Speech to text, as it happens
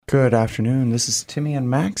Good afternoon. This is Timmy and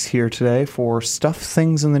Max here today for Stuff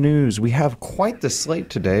Things in the News. We have quite the slate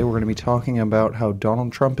today. We're going to be talking about how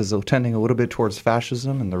Donald Trump is tending a little bit towards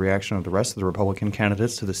fascism and the reaction of the rest of the Republican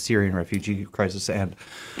candidates to the Syrian refugee crisis and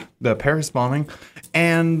the Paris bombing.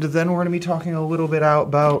 And then we're going to be talking a little bit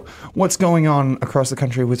about what's going on across the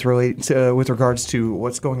country with regards to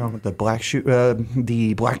what's going on with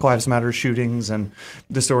the Black Lives Matter shootings and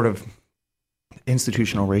the sort of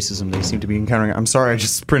institutional racism they seem to be encountering. I'm sorry, I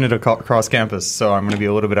just sprinted across campus, so I'm going to be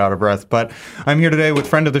a little bit out of breath. But I'm here today with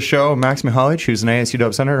friend of the show, Max Mihaljevic, who's an ASU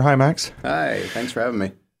Dub Senator. Hi, Max. Hi, thanks for having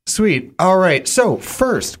me. Sweet. All right. So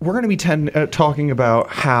first, we're going to be talking about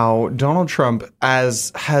how Donald Trump,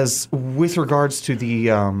 with regards to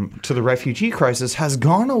the refugee crisis, has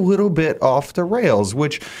gone a little bit off the rails.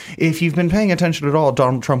 Which, if you've been paying attention at all,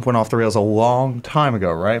 Donald Trump went off the rails a long time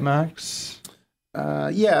ago, right, Max?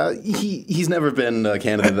 Yeah, he's never been a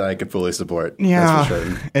candidate that I could fully support. Yeah, that's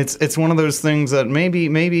for sure. It's one of those things that maybe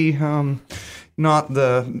not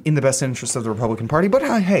in the best interest of the Republican Party, but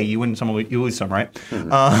hey, you win some, you lose some, right?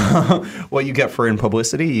 Mm-hmm. What you get for in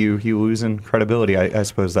publicity, you lose in credibility. I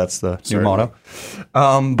suppose that's the new motto.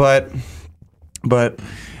 But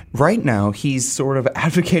right now, he's sort of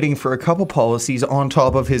advocating for a couple policies on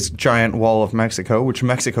top of his giant wall of Mexico, which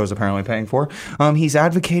Mexico is apparently paying for. He's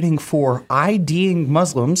advocating for IDing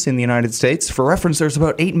Muslims in the United States. For reference, there's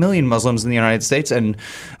about 8 million Muslims in the United States, and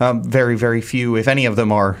very, very few, if any of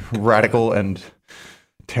them, are radical and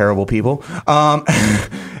terrible people.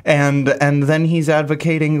 And then he's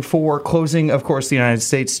advocating for closing, of course, the United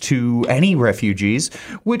States to any refugees,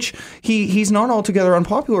 which he's not altogether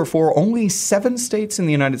unpopular for. Only 7 states in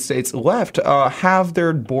the United States left have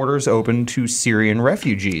their borders open to Syrian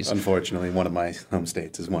refugees. Unfortunately, one of my home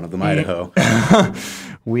states is one of them, Idaho.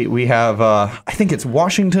 We have, I think it's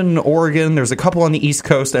Washington, Oregon. There's a couple on the East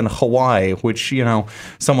Coast, and Hawaii, which,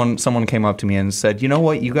 someone came up to me and said, you know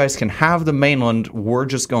what, you guys can have the mainland. We're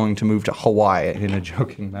just going to move to Hawaii, in a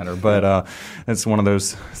joking manner. But it's one of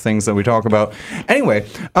those things that we talk about. Anyway,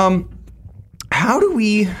 how do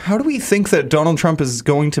we think that Donald Trump is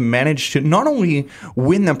going to manage to not only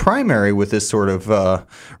win the primary with this sort of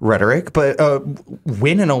rhetoric, but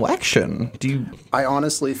win an election? I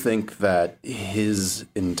honestly think that his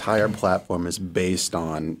entire platform is based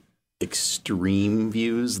on extreme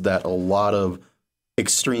views that a lot of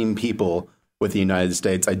extreme people with the United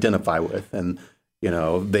States identify with, and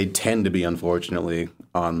they tend to be, unfortunately,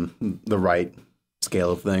 on the right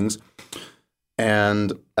scale of things.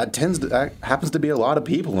 And that happens to be a lot of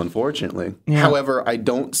people, unfortunately. Yeah. However, I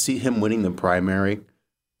don't see him winning the primary,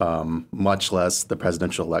 much less the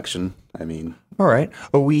presidential election. All right.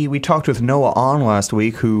 We talked with Noah Ahn last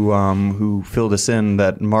week, who filled us in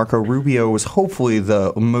that Marco Rubio was hopefully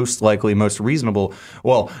the most likely, most reasonable.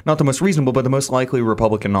 Well, not the most reasonable, but the most likely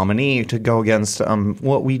Republican nominee to go against.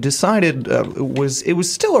 What we decided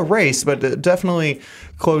was still a race, but definitely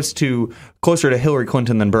closer to Hillary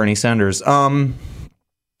Clinton than Bernie Sanders.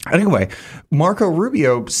 Anyway, Marco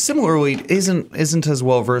Rubio similarly isn't as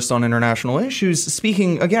well versed on international issues.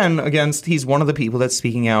 Speaking again he's one of the people that's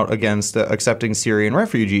speaking out against accepting Syrian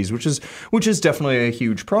refugees, which is definitely a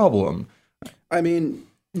huge problem.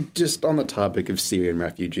 Just on the topic of Syrian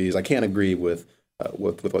refugees, I can't agree with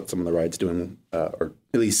what some of the right's doing, or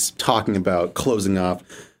at least talking about closing off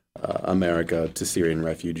America to Syrian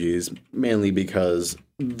refugees, mainly because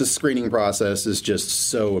the screening process is just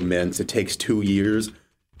so immense. It takes 2 years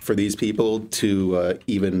for these people to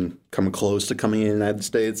even come close to coming in the United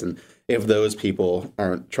States. And if those people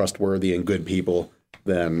aren't trustworthy and good people,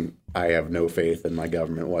 then I have no faith in my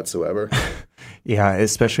government whatsoever. Yeah,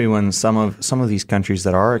 especially when some of these countries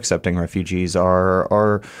that are accepting refugees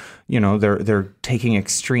are they're taking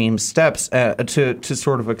extreme steps to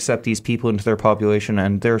sort of accept these people into their population,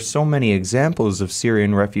 and there are so many examples of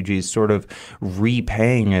Syrian refugees sort of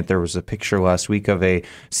repaying it. There was a picture last week of a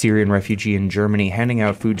Syrian refugee in Germany handing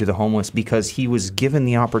out food to the homeless because he was given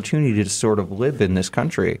the opportunity to sort of live in this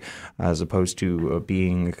country, as opposed to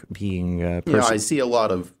being. I see a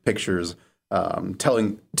lot of pictures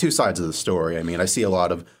telling two sides of the story. I see a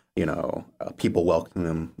lot of people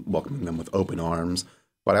welcoming them with open arms.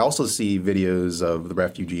 But I also see videos of the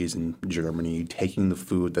refugees in Germany taking the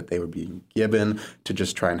food that they were being given to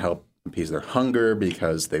just try and help appease their hunger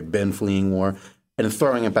because they've been fleeing war, and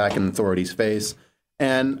throwing it back in the authorities' face.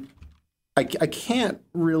 And I can't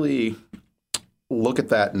really look at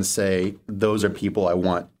that and say those are people I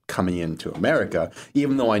want coming into America,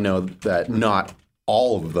 even though I know that not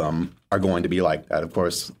all of them are going to be like that. Of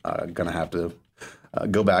course, going to have to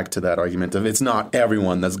go back to that argument of it's not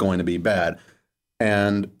everyone that's going to be bad.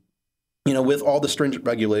 And, with all the stringent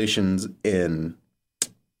regulations in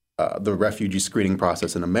the refugee screening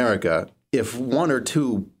process in America, if one or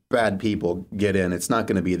two bad people get in, it's not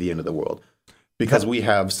going to be the end of the world. Because we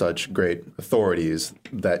have such great authorities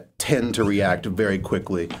that tend to react very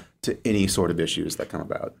quickly to any sort of issues that come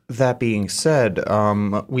about. That being said,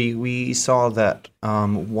 we saw that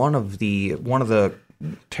one of the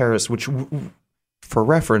terrorists, which, for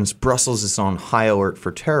reference, Brussels is on high alert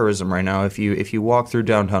for terrorism right now. If you walk through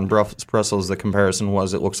downtown Brussels, the comparison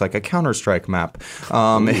was it looks like a Counter-Strike map.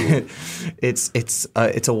 It's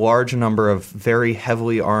a large number of very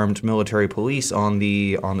heavily armed military police on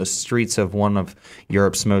the streets of one of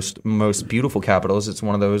Europe's most beautiful capitals. It's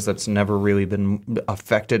one of those that's never really been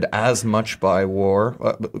affected as much by war,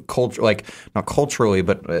 not culturally,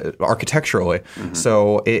 but architecturally. Mm-hmm.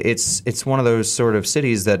 So it's one of those sort of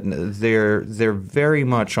cities that they're very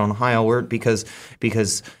much on high alert because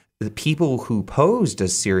the people who posed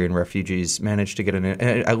as Syrian refugees managed to get in.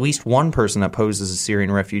 At least one person that posed as a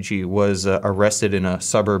Syrian refugee was arrested in a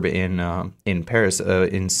suburb in Paris,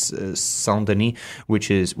 in Saint-Denis,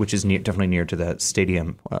 which is definitely near to that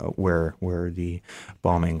stadium where the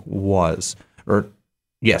bombing was.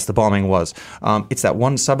 Yes, the bombing was. It's that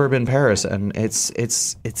one suburb in Paris, and it's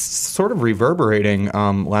sort of reverberating.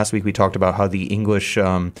 Last week we talked about how the English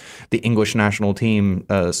national team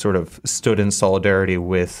sort of stood in solidarity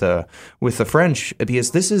with the French,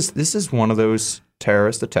 because this is one of those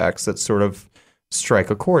terrorist attacks that sort of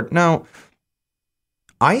strike a chord. Now,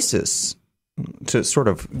 ISIS, to sort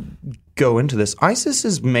of go into this,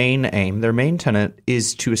 ISIS's main aim, their main tenet,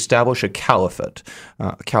 is to establish a caliphate.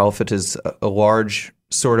 A caliphate is a large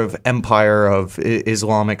sort of empire of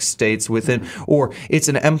Islamic states within, or it's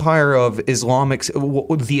an empire of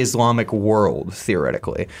the Islamic world,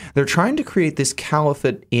 theoretically. They're trying to create this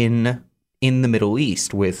caliphate in the Middle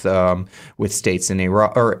East with states in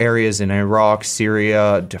Iraq, or areas in Iraq,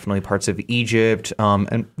 Syria, definitely parts of Egypt,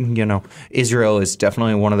 and Israel is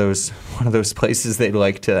definitely one of those places they'd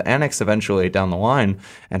like to annex eventually down the line,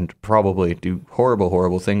 and probably do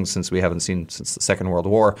horrible things, since we haven't seen since the Second World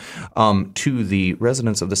War, to the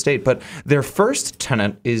residents of the state. But their first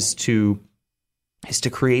tenet is to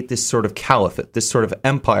create this sort of caliphate, this sort of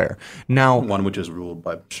empire. Now, one which is ruled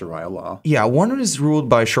by Sharia law. Yeah, one which is ruled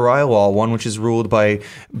by Sharia law, one which is ruled by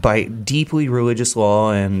deeply religious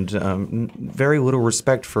law and very little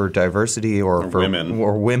respect for diversity or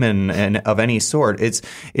women and of any sort. It's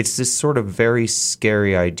this sort of very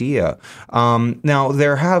scary idea. Now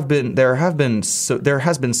there has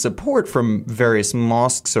been support from various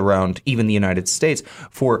mosques around even the United States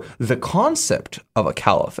for the concept of a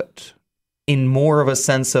caliphate, in more of a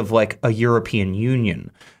sense of like a European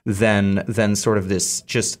Union than sort of this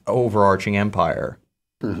just overarching empire.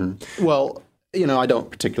 Mm-hmm. Well, I don't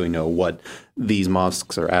particularly know what these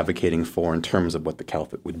mosques are advocating for in terms of what the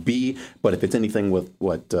caliphate would be, but if it's anything with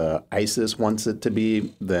what ISIS wants it to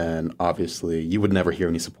be, then obviously you would never hear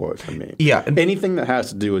any support from me. Yeah. Anything that has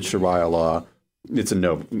to do with Sharia law, it's a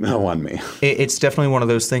no on me. It's definitely one of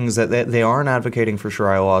those things that they aren't advocating for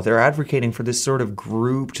Sharia law. They're advocating for this sort of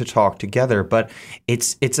group to talk together. But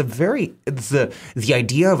it's a very the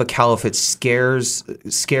idea of a caliphate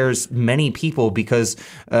scares many people, because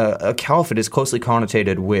a caliphate is closely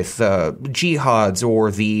connotated with jihads or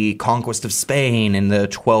the conquest of Spain in the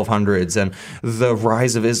 1200s and the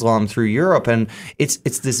rise of Islam through Europe. And it's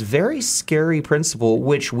this very scary principle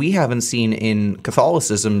which we haven't seen in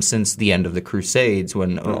Catholicism since the end of the Crusades.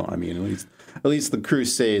 When at least the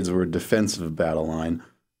Crusades were a defensive battle line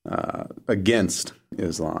against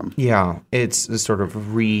Islam. Yeah, it's a sort of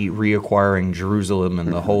reacquiring Jerusalem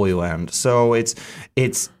and the Holy Land. So it's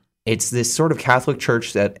this sort of Catholic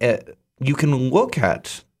Church that you can look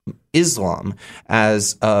at Islam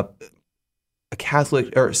as a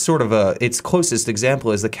Catholic, or sort of its closest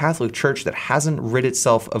example is the Catholic Church that hasn't rid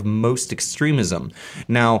itself of most extremism.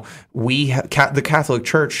 Now, the Catholic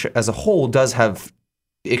Church as a whole does have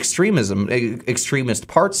extremist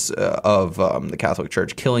parts of the Catholic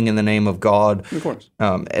Church, killing in the name of God. Of course.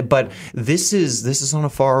 But this is on a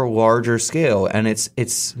far larger scale, and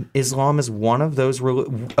Islam is one of those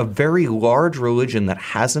a very large religion that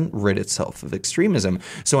hasn't rid itself of extremism.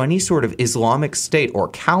 So any sort of Islamic state or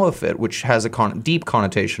caliphate, which has a deep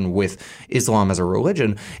connotation with Islam as a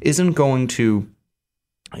religion, isn't going to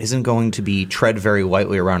be tread very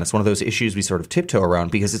lightly around. It's one of those issues we sort of tiptoe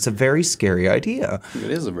around because it's a very scary idea. It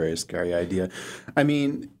is a very scary idea. I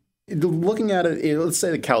mean, looking at it, let's say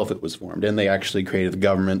the caliphate was formed and they actually created a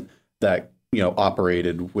government that,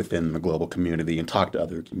 operated within the global community and talked to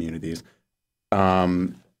other communities.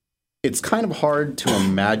 It's kind of hard to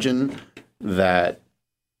imagine that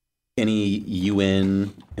any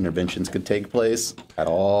UN interventions could take place at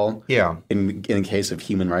all. Yeah. In case of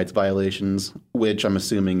human rights violations, which I'm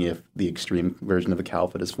assuming if the extreme version of a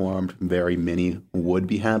caliphate is formed, very many would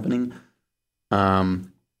be happening.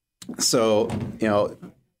 So,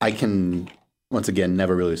 I can, once again,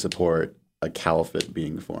 never really support a caliphate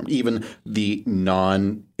being formed, even the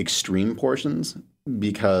non-extreme portions,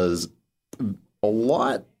 because a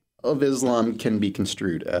lot of Islam can be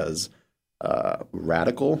construed as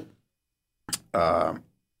radical.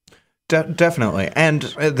 Definitely, and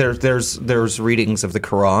there's readings of the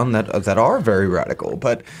Quran that are very radical,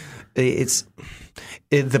 but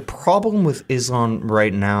the problem with Islam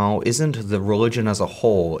right now isn't the religion as a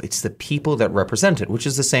whole, it's the people that represent it, which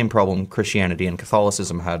is the same problem Christianity and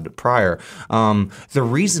Catholicism had prior. The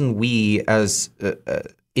reason we as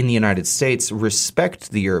in the United States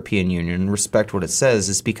respect the European Union, respect what it says,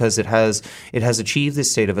 is because it has achieved this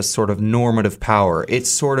state of a sort of normative power. It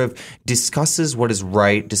sort of discusses what is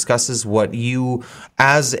right, discusses what you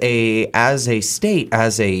as a state,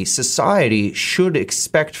 as a society, should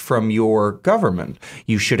expect from your government.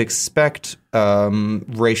 You should expect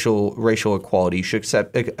racial equality. You should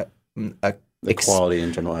accept equality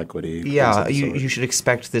and general equity. Yeah, you should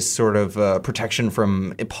expect this sort of protection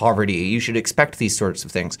from poverty. You should expect these sorts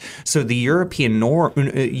of things. So the European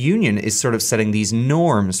Union is sort of setting these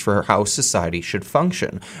norms for how society should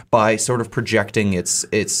function by sort of projecting its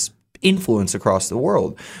influence across the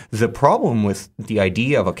world. The problem with the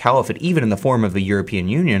idea of a caliphate, even in the form of the European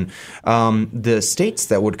Union, the states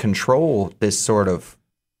that would control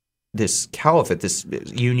this caliphate, this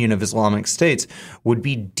union of Islamic states, would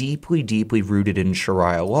be deeply, deeply rooted in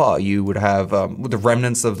Sharia law. You would have the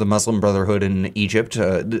remnants of the Muslim Brotherhood in Egypt.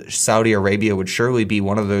 Saudi Arabia would surely be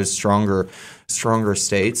one of those stronger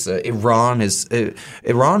states. Iran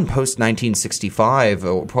post 1965,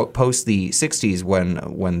 post the 60s,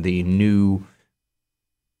 when the new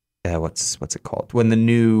what's it called? When the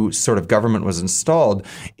new sort of government was installed,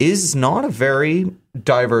 is not a very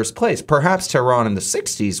diverse place. Perhaps Tehran in the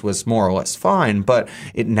 60s was more or less fine, but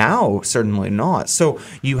it now certainly not. So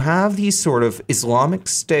you have these sort of Islamic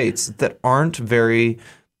states that aren't very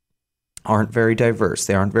diverse.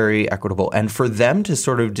 They aren't very equitable. And for them to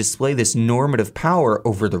sort of display this normative power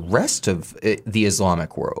over the rest of the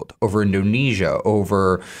Islamic world, over Indonesia,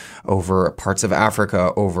 over parts of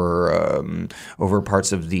Africa, over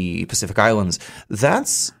parts of the Pacific Islands,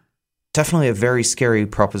 that's definitely a very scary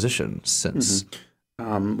proposition. Since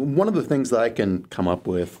one of the things that I can come up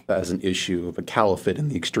with as an issue of a caliphate in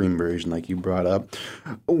the extreme version, like you brought up,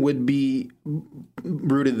 would be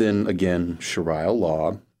rooted in, again, Sharia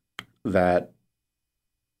law, that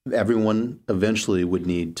everyone eventually would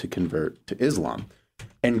need to convert to Islam,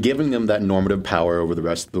 and giving them that normative power over the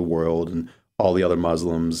rest of the world and all the other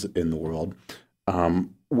Muslims in the world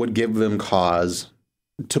would give them cause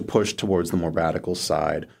to push towards the more radical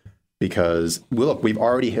side. Because, look, we've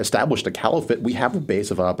already established a caliphate. We have a base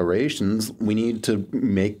of operations. We need to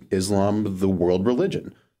make Islam the world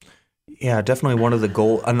religion. Yeah, definitely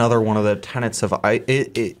another one of the tenets of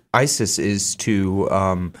ISIS is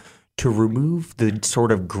to remove the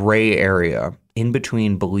sort of gray area in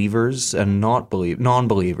between believers and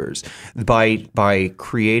non-believers by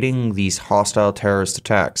creating these hostile terrorist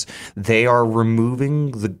attacks. They are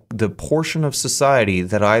removing the portion of society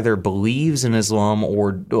that either believes in Islam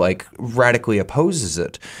or like radically opposes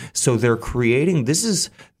it. So they're creating this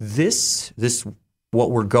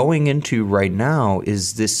what we're going into right now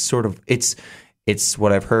is this sort of it's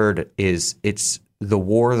what I've heard is it's the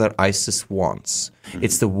war that ISIS wants. Mm-hmm.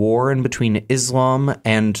 It's the war in between Islam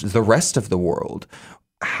and the rest of the world.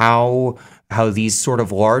 How these sort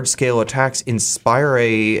of large-scale attacks inspire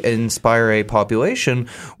a population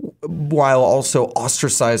while also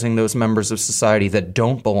ostracizing those members of society that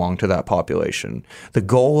don't belong to that population. The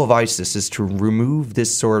goal of ISIS is to remove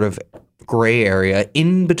this sort of gray area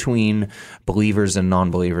in between believers and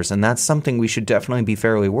non-believers. And that's something we should definitely be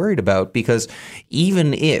fairly worried about, because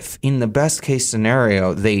even if, in the best case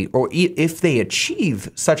scenario, if they achieve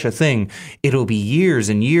such a thing, it'll be years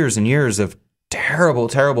and years and years of terrible,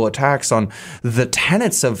 terrible attacks on the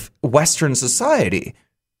tenets of Western society.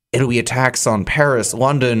 It'll be attacks on Paris,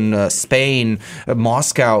 London, Spain,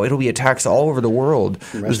 Moscow. It'll be attacks all over the world.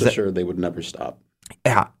 Rest assured, they would never stop.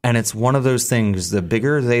 Yeah, and it's one of those things, the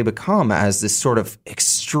bigger they become as this sort of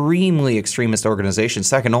extremely extremist organization,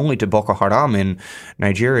 second only to Boko Haram in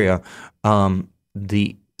Nigeria,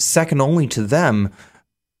 the second only to them,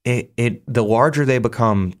 the larger they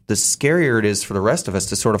become, the scarier it is for the rest of us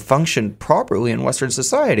to sort of function properly in Western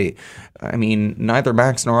society. I mean, neither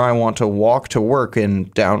Max nor I want to walk to work and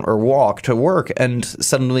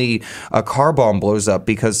suddenly a car bomb blows up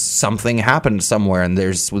because something happened somewhere and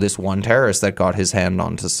there's this one terrorist that got his hand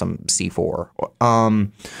onto some C4.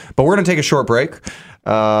 But we're going to take a short break.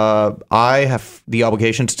 I have the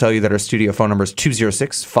obligation to tell you that our studio phone number is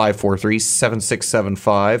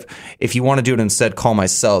 206-543-7675. If you want to do it instead, call my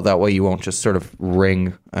cell. That way you won't just sort of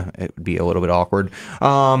ring. It would be a little bit awkward.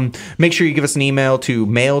 Make sure you give us an email to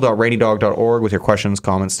mail.rainydog.org with your questions,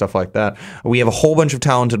 comments, stuff like that. We have a whole bunch of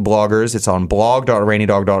talented bloggers. It's on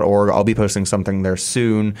blog.rainydog.org. I'll be posting something there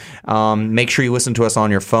soon. Make sure you listen to us on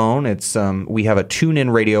your phone. We have a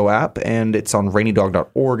TuneIn radio app, and it's on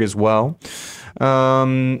rainydog.org as well.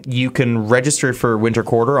 You can register for Winter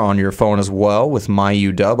Quarter on your phone as well with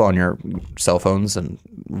MyUW on your cell phones and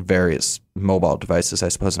various mobile devices. I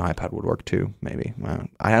suppose an iPad would work too, maybe.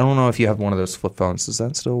 I don't know if you have one of those flip phones. Does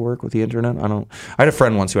that still work with the internet? I had a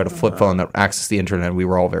friend once who had a flip phone that accessed the internet, and we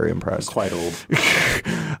were all very impressed. Quite old.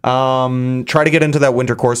 Try to get into that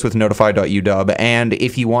winter course with notify.uw. And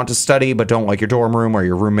if you want to study but don't like your dorm room or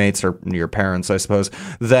your roommates or your parents, I suppose,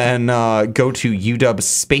 then go to UW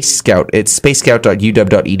Space Scout. It's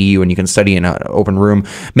spacescout.uw.edu, and you can study in an open room.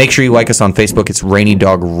 Make sure you like us on Facebook. It's Rainy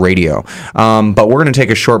Dog Radio. But we're going to take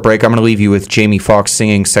a short break. I'm going to leave you with Jamie Foxx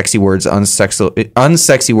singing sexy words,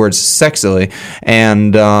 unsexy words sexily,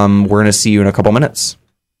 and we're going to see you in a couple minutes.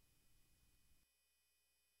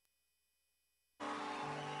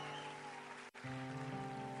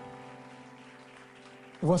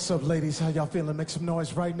 What's up, ladies? How y'all feeling? Make some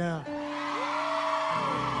noise right now.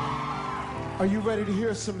 Are you ready to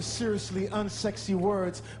hear some seriously unsexy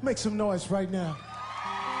words? Make some noise right now.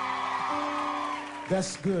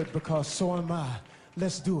 That's good, because so am I.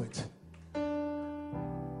 Let's do it.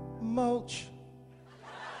 Mulch,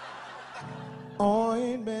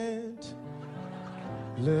 ointment,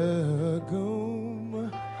 legume,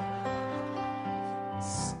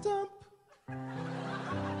 stump,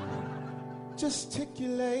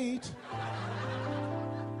 gesticulate.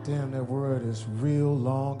 Damn, that word is real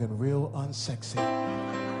long and real unsexy.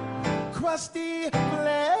 Crusty,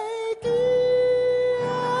 flaky.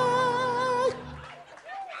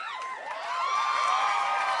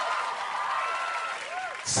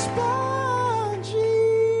 Spongy,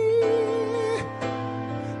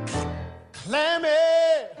 clammy,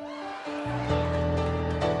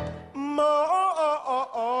 moist,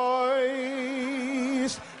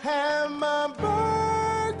 hamburger.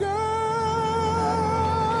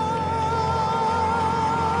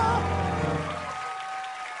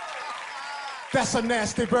 That's a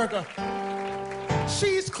nasty burger.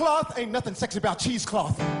 Cheesecloth, ain't nothing sexy about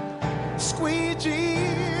cheesecloth. Squeegee,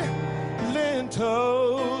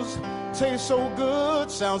 lentils, taste so good,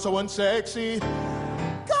 sound so unsexy.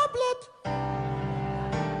 Goblet,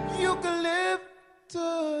 eucalyptus.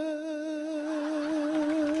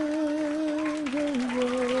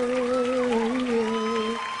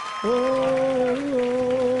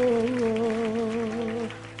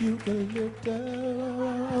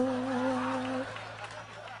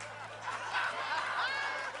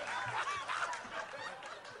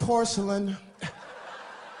 Porcelain.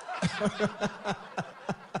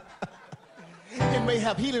 It may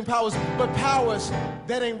have healing powers, but powers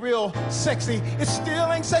that ain't real sexy. It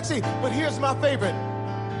still ain't sexy, but here's my favorite.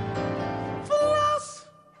 Floss.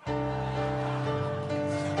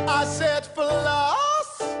 I said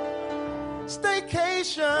floss.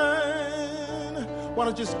 Staycation. Why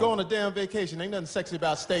don't you just go on a damn vacation? Ain't nothing sexy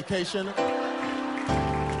about staycation.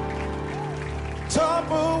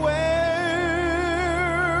 Tupperware.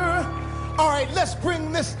 All right, let's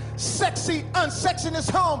bring this sexy unsexiness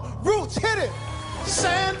home. Roots, hit it.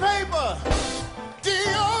 Sandpaper,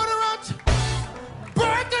 deodorant,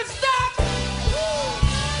 Birkenstock,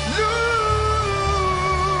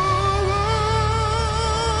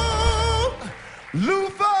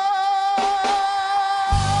 loofah.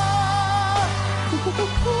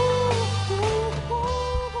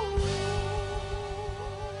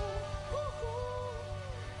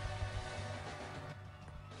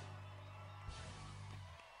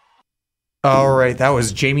 All right, that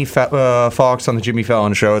was Jamie Foxx on the Jimmy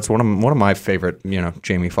Fallon Show. It's one of my favorite,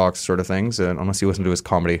 Jamie Foxx sort of things, unless you listen to his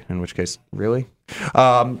comedy, in which case, really.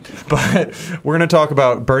 But we're going to talk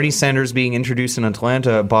about Bernie Sanders being introduced in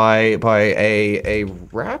Atlanta by a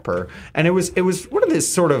rapper, and it was one of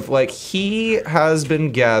this sort of like he has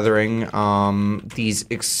been gathering these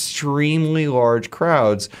extremely large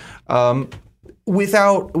crowds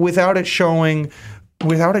without it showing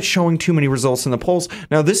without it showing too many results in the polls.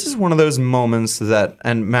 Now, this is one of those moments that,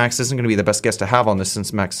 and Max isn't going to be the best guest to have on this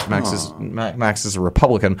since Max is a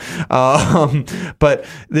Republican. But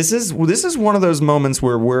this is one of those moments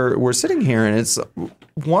where we're sitting here, and it's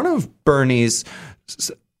one of Bernie's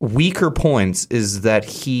weaker points is that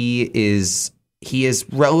he is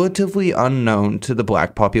relatively unknown to the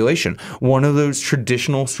black population, one of those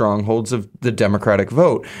traditional strongholds of the Democratic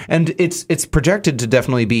vote. And it's projected to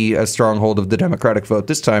definitely be a stronghold of the Democratic vote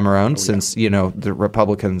this time around, since, the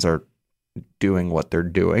Republicans are doing what they're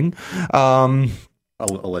doing. I'll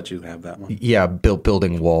let you have that one. Yeah,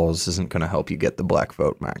 building walls isn't going to help you get the black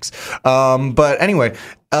vote, Max. But anyway,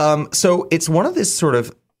 so it's one of this sort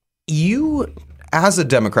of, you as a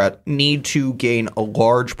Democrat need to gain a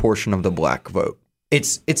large portion of the black vote.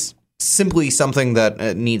 It's simply something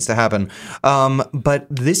that needs to happen. But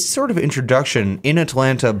this sort of introduction in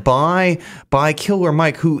Atlanta by Killer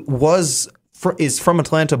Mike, who is from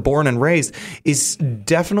Atlanta, born and raised, is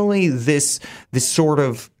definitely this sort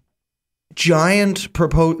of giant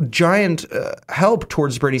help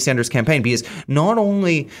towards Bernie Sanders' campaign, because not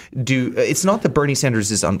only it's not that Bernie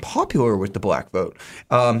Sanders is unpopular with the black vote,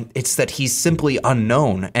 it's that he's simply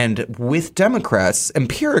unknown. And with Democrats,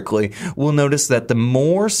 empirically, we'll notice that the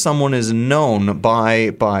more someone is known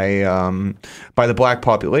by the black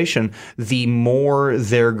population, the more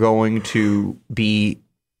they're going to be.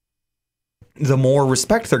 The more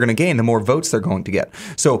respect they're going to gain, the more votes they're going to get.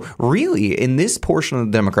 So really, in this portion of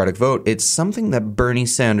the Democratic vote, it's something that Bernie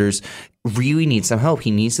Sanders really needs some help.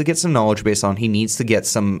 He needs to get some knowledge base on. He needs to get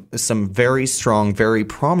some very strong, very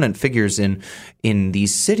prominent figures in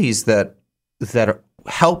these cities that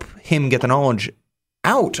help him get the knowledge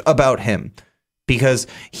out about him, because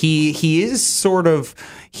he is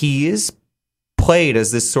played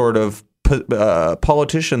as this sort of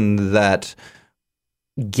politician that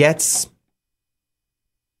gets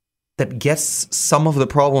some of the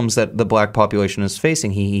problems that the black population is facing.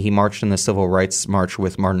 He marched in the Civil Rights March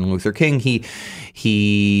with Martin Luther King. He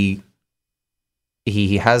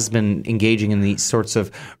has been engaging in these sorts of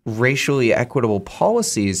racially equitable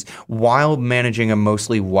policies while managing a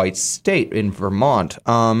mostly white state in Vermont.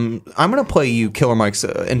 I'm going to play you Killer Mike's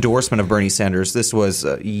endorsement of Bernie Sanders. This was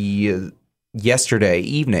yesterday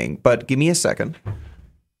evening, but give me a second.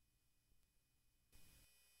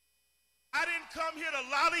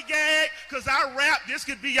 Lollygag, because I rap. This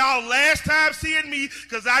could be y'all last time seeing me,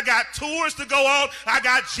 because I got tours to go on, I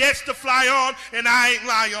got jets to fly on, and I ain't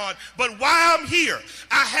lie on. But while I'm here,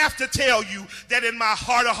 I have to tell you that in my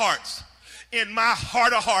heart of hearts,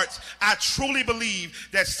 I truly believe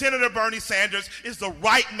that Senator Bernie Sanders is the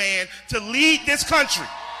right man to lead this country.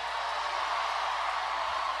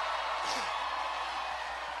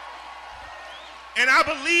 And I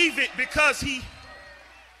believe it because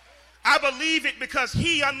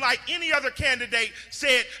he, unlike any other candidate,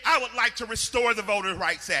 said, I would like to restore the Voting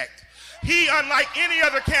Rights Act. He, unlike any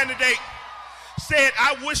other candidate, said,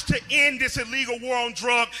 I wish to end this illegal war on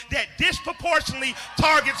drugs that disproportionately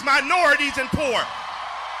targets minorities and poor.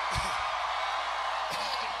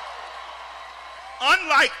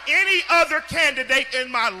 Unlike any other candidate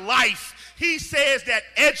in my life, he says that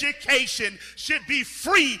education should be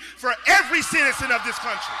free for every citizen of this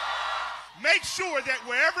country. Make sure that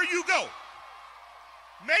wherever you go,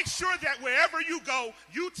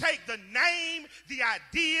 you take the name, the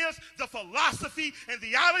ideas, the philosophy, and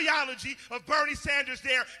the ideology of Bernie Sanders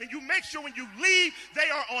there, and you make sure when you leave, they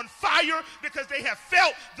are on fire because they have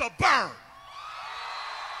felt the burn.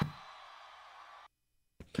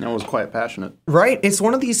 That was quite passionate. Right. It's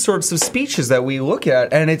one of these sorts of speeches that we look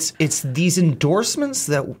at, and it's these endorsements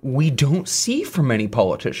that we don't see from many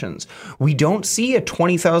politicians. We don't see a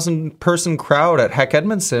 20,000 person crowd at Heck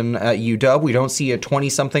Edmondson at UW. We don't see a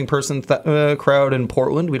 20-something person crowd in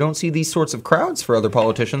Portland. We don't see these sorts of crowds for other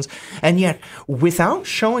politicians. And yet, without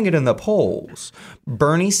showing it in the polls,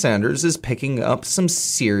 Bernie Sanders is picking up some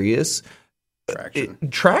serious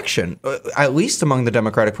traction, at least among the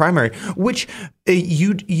Democratic primary, which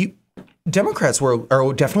Democrats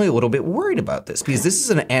are definitely a little bit worried about this, because this is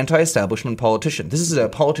an anti-establishment politician. This is a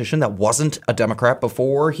politician that wasn't a Democrat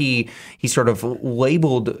before he sort of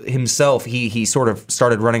labeled himself. He sort of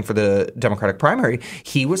started running for the Democratic primary.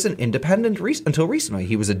 He was an independent until recently.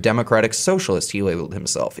 He was a democratic socialist, he labeled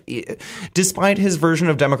himself, despite his version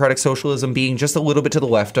of democratic socialism being just a little bit to the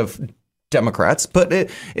left of Democrats, but a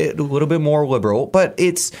little bit more liberal. But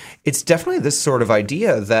it's definitely this sort of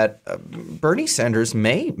idea that Bernie Sanders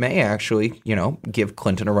may actually, give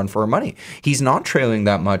Clinton a run for her money. He's not trailing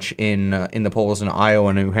that much in the polls in Iowa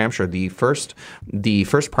and New Hampshire, the first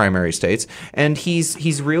primary states, and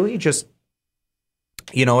he's really just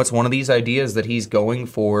it's one of these ideas that he's going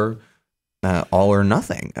for all or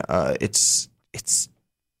nothing. It's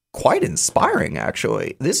quite inspiring,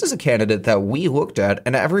 actually. This is a candidate that we looked at,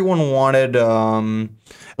 and everyone wanted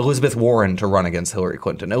Elizabeth Warren to run against Hillary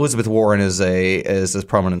Clinton. Elizabeth Warren is this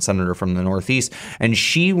prominent senator from the Northeast, and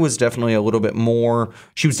she was definitely a little bit more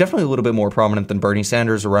prominent than Bernie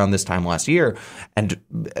Sanders around this time last year. And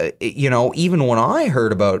even when I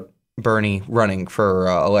heard about Bernie running for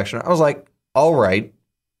election, I was like, all right,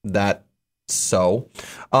 but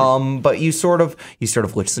you sort of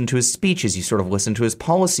listen to his speeches, you sort of listen to his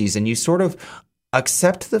policies, and you sort of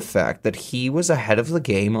accept the fact that he was ahead of the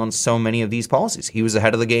game on so many of these policies. He was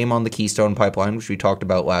ahead of the game on the Keystone Pipeline, which we talked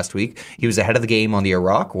about last week. He was ahead of the game on the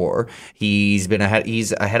Iraq War. He's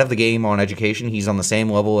ahead of the game on education. He's on the same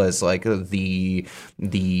level as like the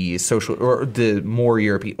social or the more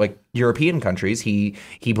European countries. He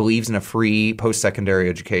believes in a free post-secondary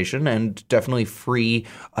education and definitely free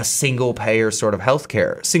a single payer sort of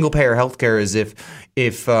healthcare. Single payer healthcare is if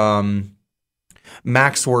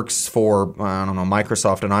Max works for,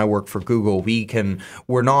 Microsoft, and I work for Google. He's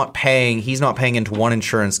not paying into one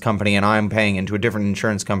insurance company and I'm paying into a different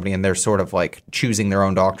insurance company, and they're sort of like choosing their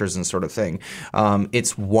own doctors and sort of thing.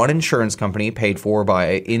 It's one insurance company paid for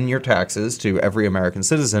in your taxes to every American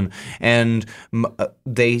citizen, and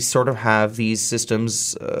they sort of have these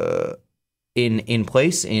systems in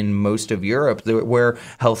place in most of Europe, where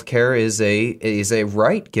healthcare is a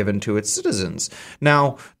right given to its citizens.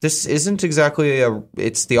 Now, this isn't exactly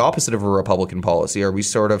it's the opposite of a Republican policy. Are we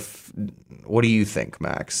sort of? What do you think,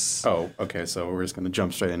 Max? Oh, okay. So we're just going to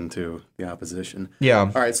jump straight into the opposition. Yeah.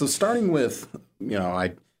 All right. So starting with,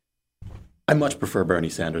 I much prefer Bernie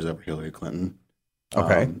Sanders over Hillary Clinton.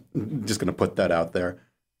 Okay. Just going to put that out there.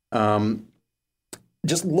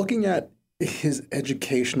 Just looking at his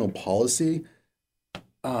educational policy,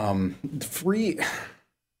 free.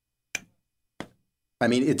 I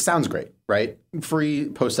mean, it sounds great, right? Free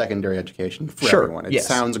post-secondary education for everyone. It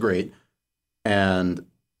sounds great. And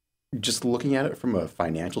just looking at it from a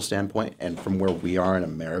financial standpoint and from where we are in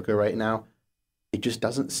America right now, it just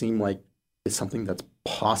doesn't seem like it's something that's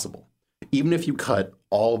possible. Even if you cut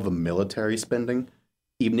all of the military spending,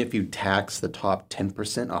 even if you tax the top 10%,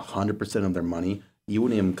 100% of their money, you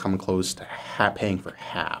wouldn't even come close to paying for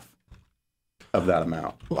half of that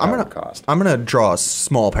amount. I'm going to draw a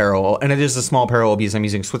small parallel, and it is a small parallel because I'm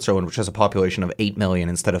using Switzerland, which has a population of 8 million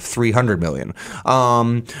instead of 300 million.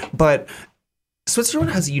 But Switzerland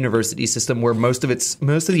has a university system where most of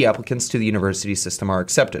the applicants to the university system are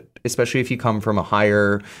accepted, especially if you come from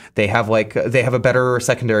they have a better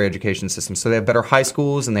secondary education system. So they have better high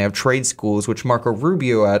schools and they have trade schools, which Marco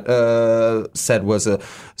Rubio said was a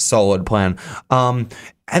solid plan. And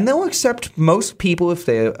they'll accept most people if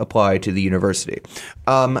they apply to the university.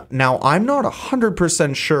 Now, I'm not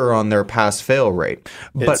 100% sure on their pass-fail rate.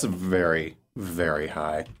 But it's very, very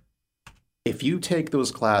high. If you take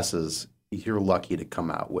those classes, you're lucky to come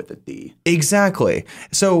out with a D. Exactly.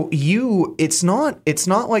 So it's not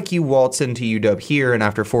like you waltz into UW here and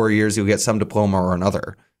after 4 years you'll get some diploma or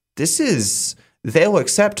another. They'll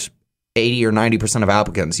accept 80 or 90% of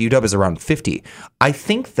applicants. UW is around 50. I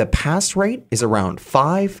think the pass rate is around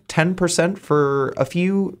 5-10% for a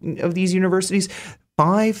few of these universities.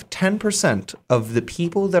 5-10% of the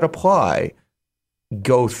people that apply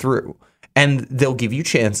go through. And they'll give you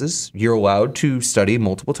chances. You're allowed to study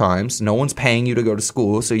multiple times. No one's paying you to go to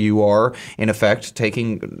school, so you are, in effect,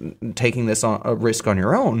 taking this on a risk on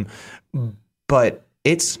your own. But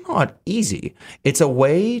it's not easy. It's a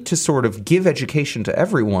way to sort of give education to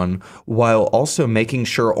everyone while also making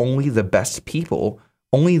sure only the best people,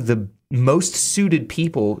 only the most suited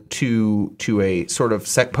people to a sort of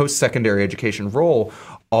post-secondary education role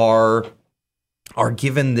are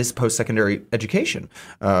given this post-secondary education.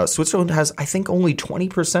 Switzerland has, I think, only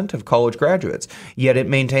 20% of college graduates, yet it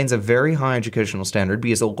maintains a very high educational standard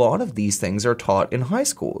because a lot of these things are taught in high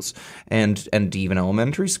schools and even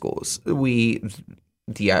elementary schools.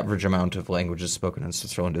 The average amount of languages spoken in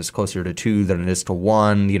Switzerland is closer to 2 than it is to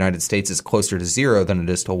 1. The United States is closer to 0 than it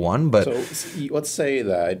is to 1. But so let's say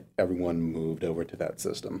that everyone moved over to that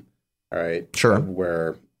system, all right? Sure.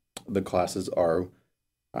 Where the classes are,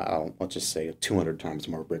 let's just say 200 times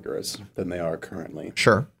more rigorous than they are currently.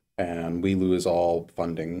 Sure. And we lose all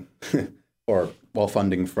funding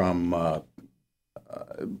funding from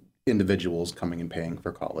individuals coming and paying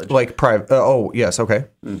for college. Like private. Yes. Okay.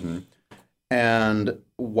 Mm-hmm. And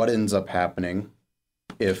what ends up happening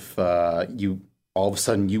if you all of a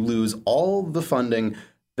sudden you lose all the funding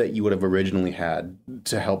that you would have originally had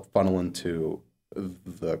to help funnel into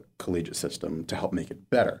the collegiate system to help make it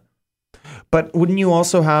better? But wouldn't you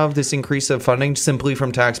also have this increase of funding simply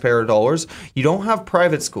from taxpayer dollars? You don't have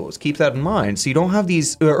private schools. Keep that in mind. So you don't have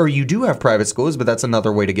these, or you do have private schools, but that's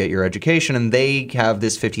another way to get your education, and they have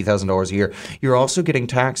this $50,000 a year. You're also getting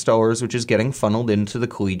tax dollars, which is getting funneled into the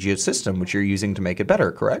collegiate system, which you're using to make it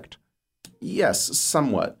better, correct? Yes,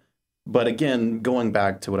 somewhat. But again, going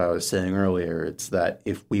back to what I was saying earlier, it's that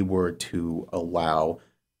if we were to allow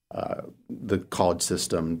the college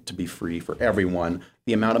system to be free for everyone,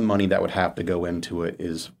 the amount of money that would have to go into it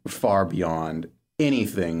is far beyond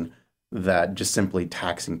anything that just simply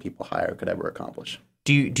taxing people higher could ever accomplish.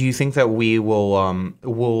 Do you think that we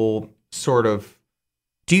will sort of?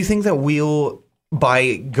 Do you think that we'll,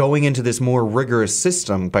 by going into this more rigorous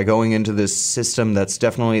system, by going into this system that's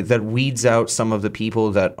definitely, that weeds out some of the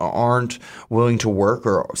people that aren't willing to work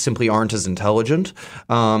or simply aren't as intelligent,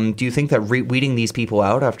 do you think that weeding these people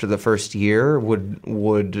out after the first year would?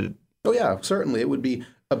 Oh yeah, certainly. It would be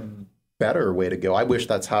a better way to go. I wish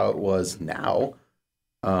that's how it was now.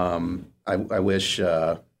 I wish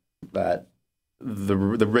that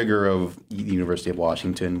the rigor of the University of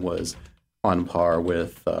Washington was on par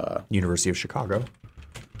with University of Chicago,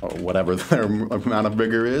 or whatever their amount of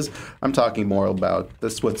rigor is. I'm talking more about the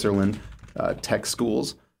Switzerland tech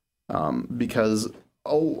schools, because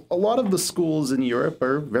a lot of the schools in Europe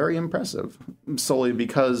are very impressive, solely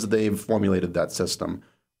because they've formulated that system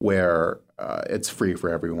where it's free for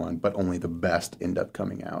everyone, but only the best end up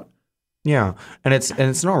coming out. Yeah, and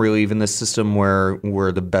it's not really even this system where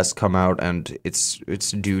the best come out, and it's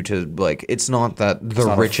due to, like, it's not that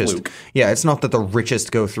the richest. Yeah, it's not that the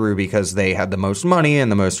richest go through because they had the most money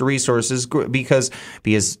and the most resources, because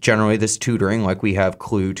generally this tutoring, like we have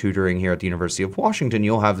CLU tutoring here at the University of Washington,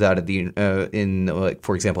 you'll have that at the in, like,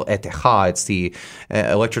 for example, ETH, it's the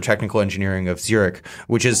Electrotechnical Engineering of Zurich,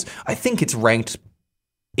 which is, I think it's ranked.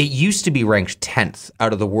 It used to be ranked 10th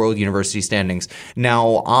out of the world university standings.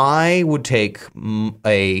 Now, I would take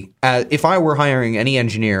if I were hiring any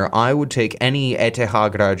engineer, I would take any ETH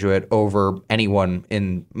graduate over anyone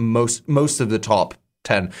in most of the top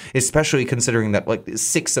 10, especially considering that like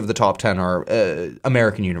 6 of the top 10 are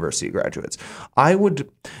American university graduates.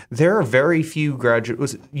 There are very few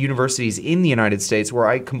universities in the United States where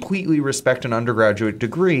I completely respect an undergraduate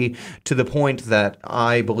degree, to the point that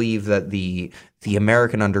I believe that the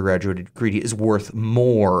American undergraduate degree is worth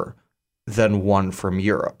more than one from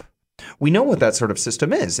Europe. We know what that sort of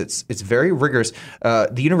system is. It's very rigorous.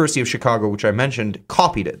 The University of Chicago, which I mentioned,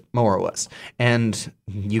 copied it, more or less. And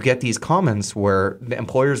you get these comments where the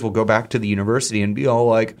employers will go back to the university and be all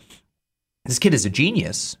like, this kid is a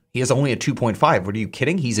genius. He has only a 2.5. What, are you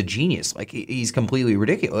kidding? He's a genius. Like, he's completely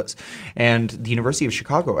ridiculous. And the University of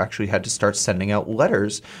Chicago actually had to start sending out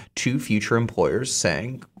letters to future employers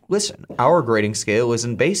saying, listen, our grading scale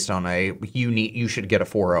isn't based on you should get a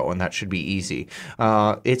 4.0 and that should be easy.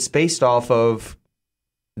 It's based off of,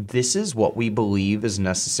 this is what we believe is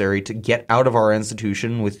necessary to get out of our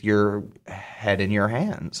institution with your head in your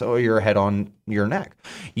hands or your head on your neck.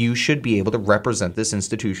 You should be able to represent this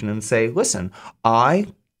institution and say, listen, I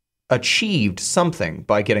achieved something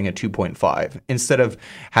by getting a 2.5, instead of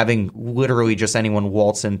having literally just anyone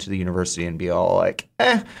waltz into the university and be all like,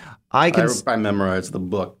 I memorized the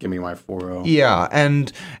book. Give me my 4.0. Yeah,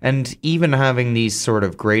 and even having these sort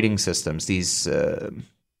of grading systems, these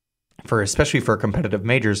especially for competitive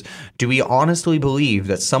majors, do we honestly believe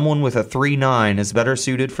that someone with a 3.9 is better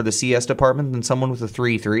suited for the CS department than someone with a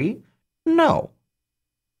 3.3? No.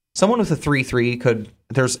 Someone with a 3.3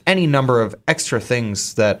 there's any number of extra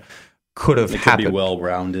things that could have happened. Could be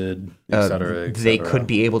well-rounded, et cetera, et cetera. They could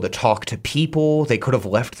be able to talk to people. They could have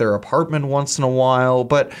left their apartment once in a while.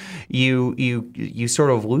 But you sort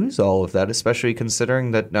of lose all of that, especially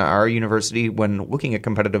considering that our university, when looking at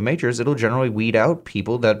competitive majors, it'll generally weed out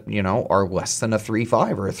people that, are less than a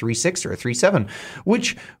 3.5 or a 3.6 or a 3.7,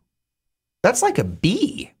 which that's like a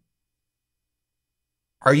B.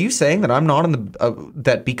 Are you saying that I'm not in the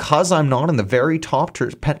that because I'm not in the very top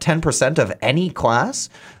 10% of any class,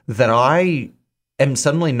 that I am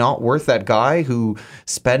suddenly not worth that guy who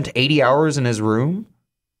spent 80 hours in his room?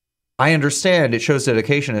 I understand it shows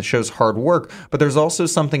dedication, it shows hard work, but there's also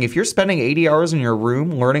something, if you're spending 80 hours in your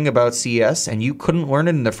room learning about CS and you couldn't learn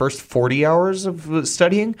it in the first 40 hours of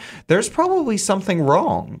studying, there's probably something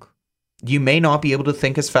wrong. You may not be able to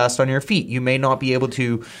think as fast on your feet. You may not be able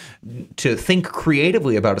to think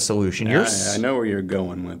creatively about a solution. I know where you're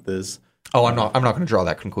going with this. Oh, I'm not going to draw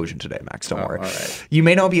that conclusion today, Max. Don't worry. All right. You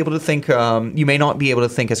may not be able to think. You may not be able to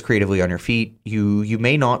think as creatively on your feet. You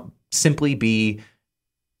may not simply be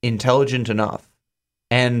intelligent enough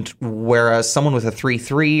And whereas someone with a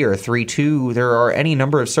 3.3 or a 3.2, there are any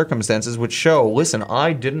number of circumstances which show, listen,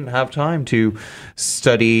 I didn't have time to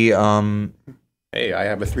study. Hey, I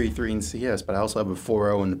have a 3.3 in CS, but I also have a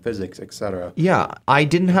 4.0 in physics, etc. Yeah, I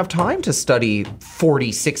didn't have time to study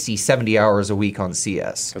 40, 60, 70 hours a week on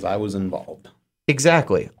CS. Because I was involved.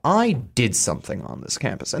 Exactly. I did something on this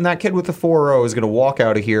campus. And that kid with the 4.0 is going to walk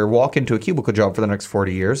out of here, walk into a cubicle job for the next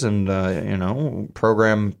 40 years and,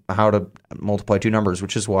 program how to multiply two numbers,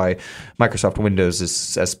 which is why Microsoft Windows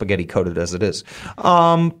is as spaghetti coded as it is.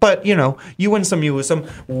 But, you win some, you lose some.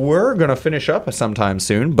 We're going to finish up sometime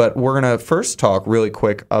soon, but we're going to first talk really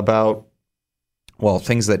quick about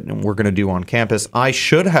things that we're going to do on campus. I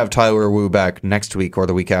should have Tyler Wu back next week or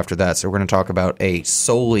the week after that. So we're going to talk about a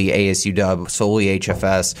solely ASU dub, solely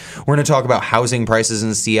HFS. We're going to talk about housing prices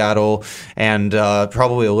in Seattle and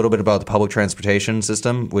probably a little bit about the public transportation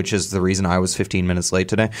system, which is the reason I was 15 minutes late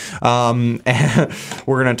today. And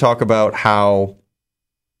we're going to talk about how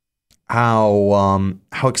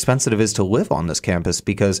expensive it is to live on this campus,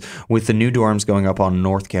 because with the new dorms going up on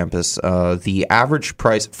North Campus, the average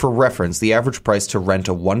price, for reference, the average price to rent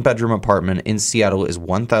a one-bedroom apartment in Seattle is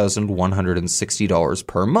 $1,160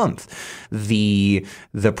 per month. The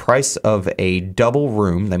price of a double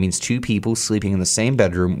room, that means two people sleeping in the same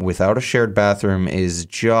bedroom without a shared bathroom, is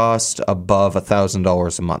just above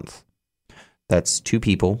 $1,000 a month. That's two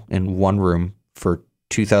people in one room for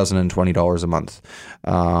 $2,020 a month.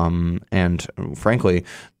 And frankly,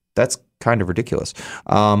 that's kind of ridiculous.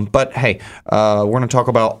 But hey, we're going to talk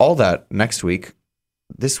about all that next week.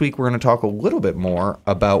 This week, we're going to talk a little bit more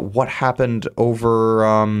about what happened over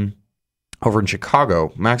in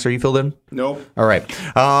Chicago. Max, are you filled in? Nope. All right.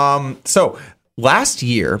 So last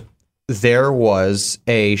year, there was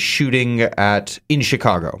a shooting in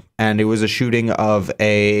Chicago, and it was a shooting of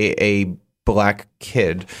a black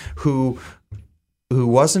kid who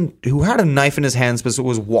had a knife in his hands, but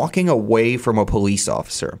was walking away from a police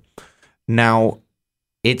officer. Now,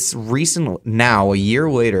 a year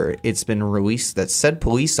later, it's been released that said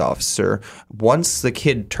police officer, once the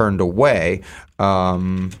kid turned away,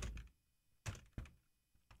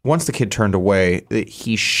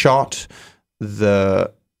 he shot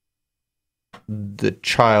the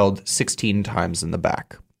child 16 times in the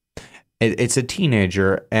back. It's a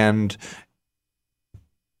teenager, and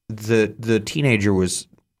the teenager was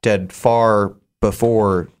dead far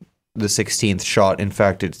before the 16th shot. In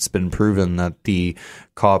fact, it's been proven that the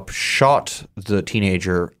cop shot the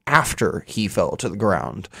teenager after he fell to the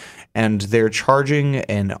ground. And they're charging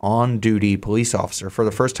an on-duty police officer for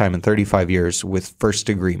the first time in 35 years with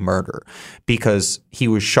first-degree murder, because he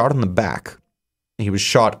was shot in the back. He was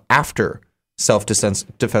shot after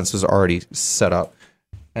self-defense was already set up.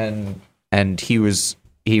 And he was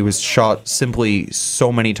shot simply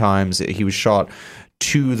so many times. He was shot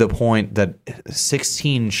to the point that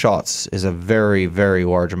 16 shots is a very, very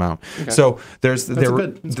large amount. Okay. So that's a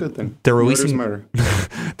good thing. They're releasing murder.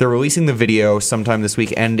 They're releasing the video sometime this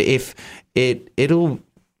week, and if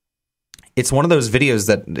it's one of those videos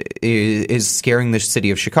that is scaring the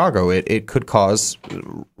city of Chicago. It could cause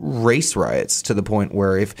race riots to the point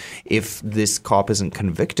where if this cop isn't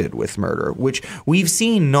convicted with murder, which we've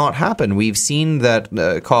seen not happen. We've seen that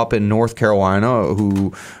cop in North Carolina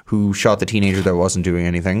who shot the teenager that wasn't doing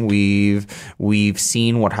anything. We've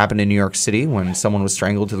seen what happened in New York City when someone was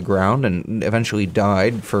strangled to the ground and eventually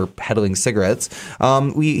died for peddling cigarettes.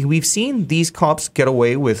 We've seen these cops get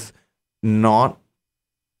away with not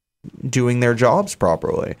doing their jobs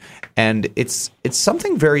properly, and it's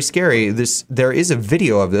something very scary. There is a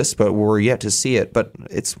video of this, but we're yet to see it. But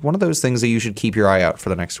it's one of those things that you should keep your eye out for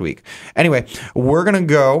the next week. Anyway, we're gonna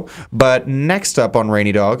go. But next up on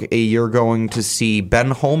Rainy Dog, you're going to see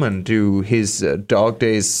Ben Holman do his Dog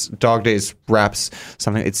Days raps.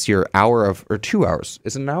 Something. It's your hour of or 2 hours.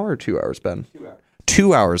 Is it an hour or 2 hours, Ben? 2 hours.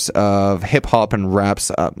 2 hours of hip hop and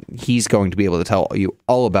raps. He's going to be able to tell you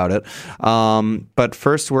all about it. But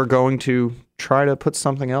first, we're going to try to put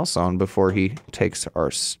something else on before he takes our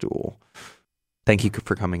stool. Thank you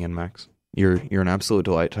for coming in, Max. You're an absolute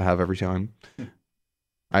delight to have every time.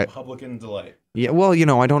 Republican delight. Yeah, well,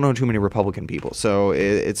 I don't know too many Republican people, so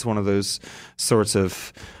it's one of those sorts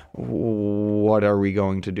of what are we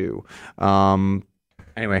going to do?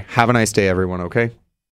 Anyway, have a nice day, everyone. Okay.